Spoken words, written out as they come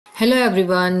Hello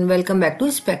everyone, welcome back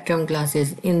to Spectrum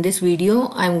classes. In this video,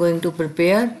 I am going to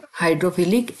prepare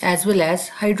hydrophilic as well as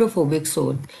hydrophobic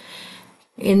sole.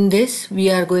 In this,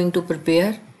 we are going to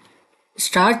prepare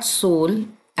starch sole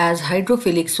as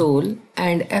hydrophilic sole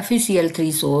and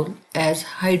FeCl3 sole as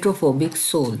hydrophobic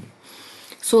sole.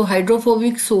 So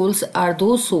hydrophobic soles are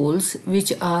those soles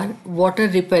which are water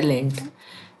repellent,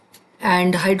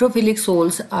 and hydrophilic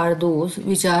soles are those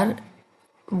which are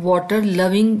water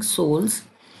loving soles.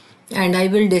 And I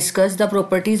will discuss the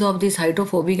properties of these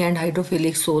hydrophobic and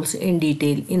hydrophilic soles in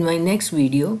detail in my next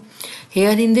video.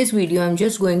 Here in this video I am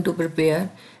just going to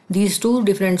prepare these two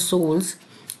different soles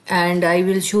and I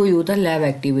will show you the lab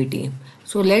activity.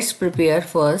 So let's prepare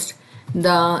first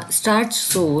the starch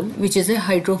sole, which is a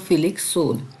hydrophilic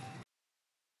sole.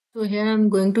 So here I am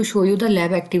going to show you the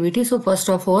lab activity. So first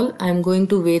of all I am going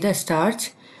to weigh the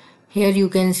starch. Here you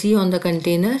can see on the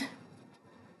container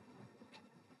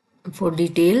for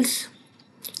details.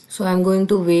 So I am going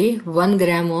to weigh 1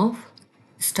 gram of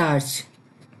starch.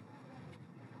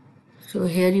 So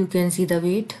here you can see the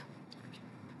weight,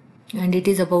 and it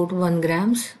is about 1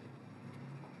 grams,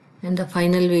 and the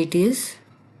final weight is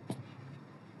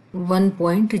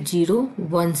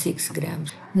 1.016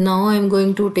 grams. Now I am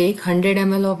going to take 100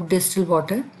 ml of distilled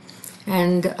water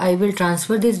and I will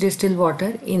transfer this distilled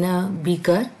water in a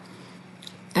beaker,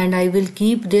 and I will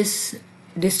keep this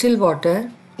distilled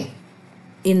water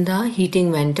in the heating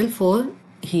mantle for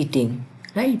heating,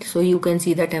 right? So you can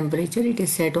see the temperature, it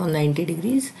is set on 90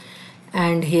 degrees,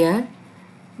 and here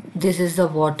this is the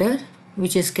water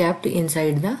which is kept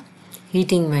inside the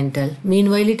heating mantle.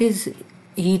 Meanwhile it is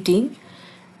heating,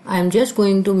 I am just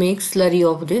going to make slurry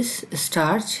of this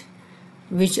starch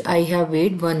which I have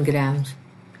weighed 1 gram.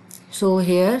 So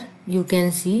here you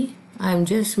can see I am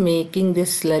just making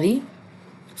this slurry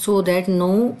so that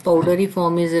no powdery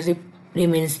form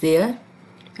remains there.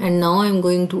 And now I am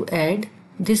going to add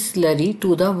this slurry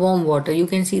to the warm water. You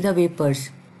can see the vapors.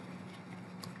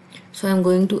 So I am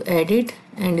going to add it,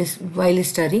 and while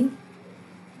stirring.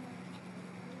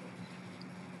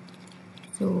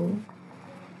 So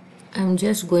I am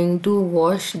just going to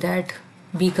wash that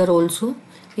beaker also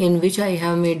in which I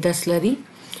have made the slurry,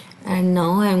 and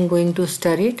now I am going to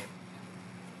stir it.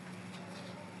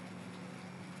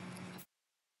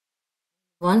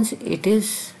 Once it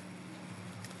is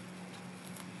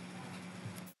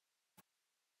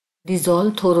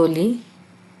dissolve thoroughly,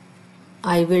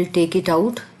 I will take it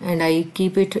out and I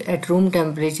keep it at room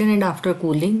temperature, and after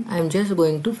cooling I am just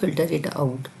going to filter it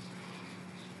out.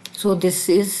 So this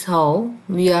is how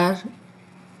we are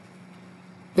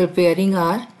preparing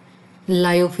our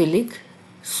lyophilic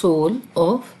sole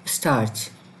of starch.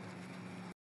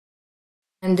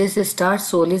 And this starch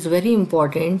sole is very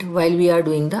important while we are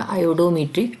doing the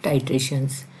iodometric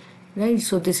titrations, right?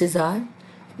 So this is our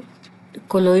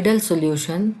colloidal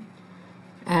solution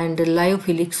and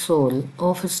lyophilic sole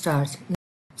of starch.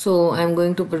 So I am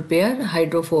going to prepare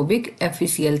hydrophobic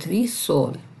FeCl3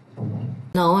 sole.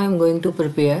 Now I am going to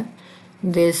prepare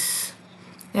this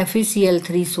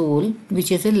FeCl3 sole,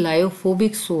 which is a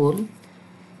lyophobic sole,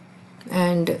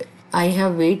 and I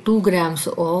have weighed 2 grams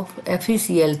of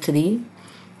FeCl3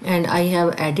 and I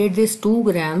have added this 2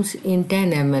 grams in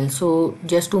 10 ml. So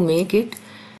just to make it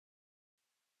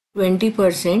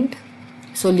 20%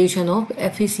 solution of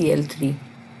FeCl3.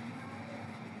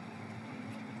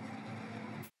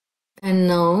 And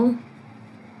now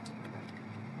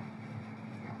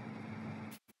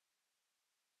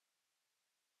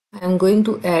I am going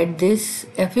to add this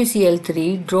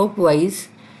FeCl3 drop wise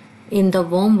in the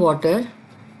warm water,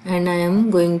 and I am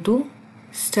going to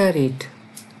stir it.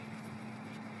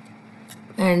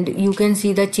 And you can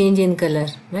see the change in color,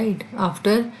 right?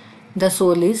 After the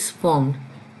sole is formed,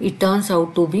 it turns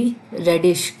out to be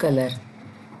reddish color,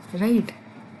 right?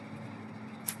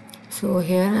 So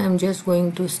here I am just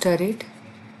going to stir it,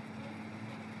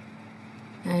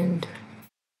 and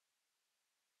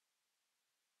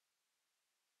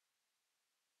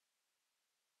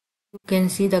you can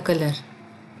see the color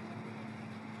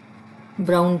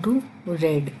brown to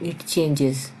red, it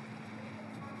changes.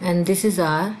 And this is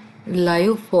our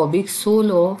lyophobic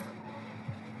sole of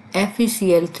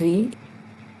FeCl3,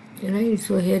 right?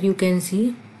 So here you can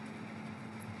see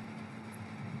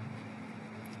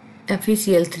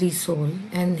FeCl3 sole,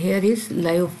 and here is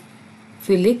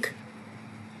lyophilic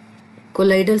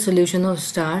colloidal solution of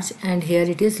starch, and here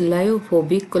it is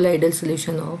lyophobic colloidal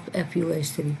solution of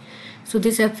FuH3. So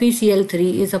this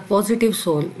FeCl3 is a positive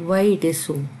sole. Why it is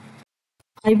so?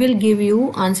 I will give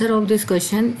you answer of this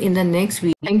question in the next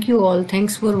video. Thank you all.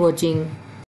 Thanks for watching.